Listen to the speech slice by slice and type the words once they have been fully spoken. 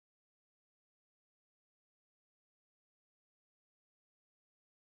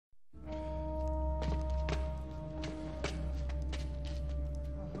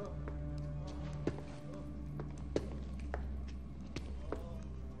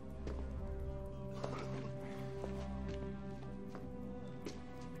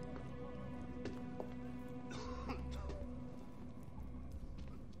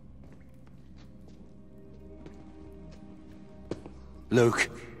Luke,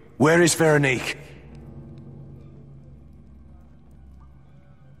 where is Veronique?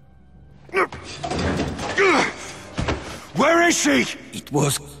 Where is she? It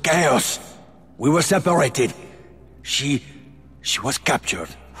was chaos. We were separated. She was captured.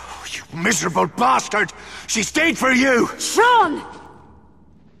 Oh, you miserable bastard! She stayed for you! Sean!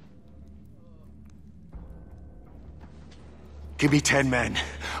 Give me 10 men.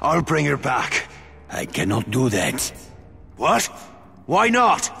 I'll bring her back. I cannot do that. What? Why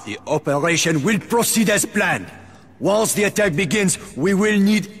not? The operation will proceed as planned. Once the attack begins, we will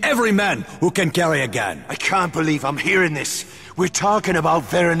need every man who can carry a gun. I can't believe I'm hearing this. We're talking about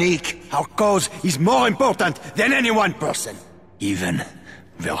Veronique. Our cause is more important than any one person. Even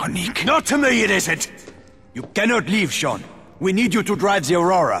Veronique. Not to me, it isn't. You cannot leave, Sean. We need you to drive the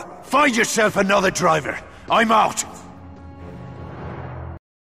Aurora. Find yourself another driver. I'm out.